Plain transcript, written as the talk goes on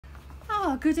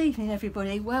Good evening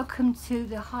everybody. Welcome to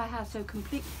the High Halstow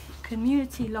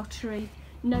Community Lottery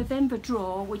November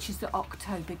draw, which is the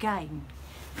October game.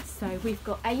 So we've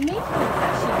got Amy, who's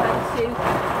actually going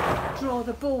to draw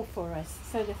the ball for us.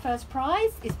 So the first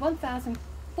prize is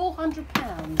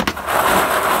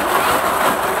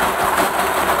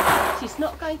 £1,400. She's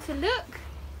not going to look.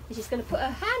 She's going to put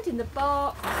her hand in the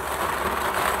box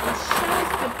and show us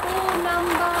the ball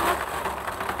number.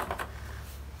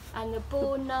 And the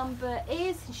ball number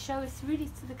is, and show us really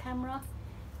to the camera,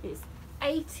 it's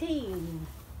 18.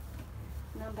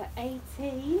 Number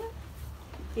 18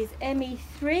 is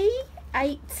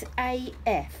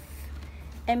ME3-8AF.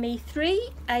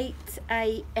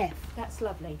 ME3-8AF. That's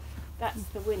lovely. That's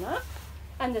the winner.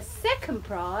 And the second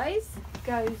prize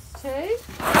goes to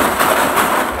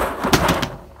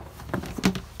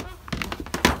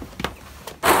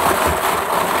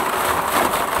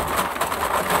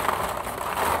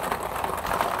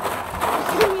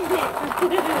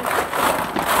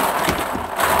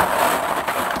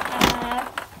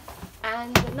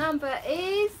and the number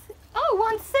is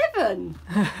 17.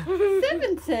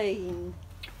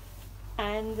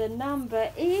 And the number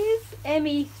is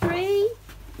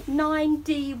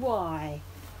ME3-9DY.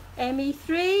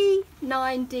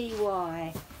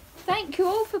 ME3-9DY. Thank you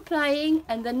all for playing,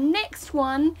 and the next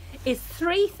one is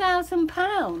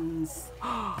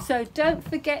 £3,000. So don't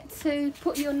forget to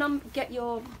put your get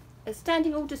your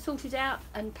standing order sorted out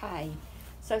and pay.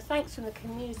 So thanks from the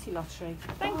Community Lottery.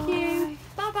 Thank you.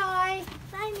 Bye bye.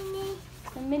 Bye, Minnie.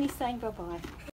 And Minnie's saying bye bye.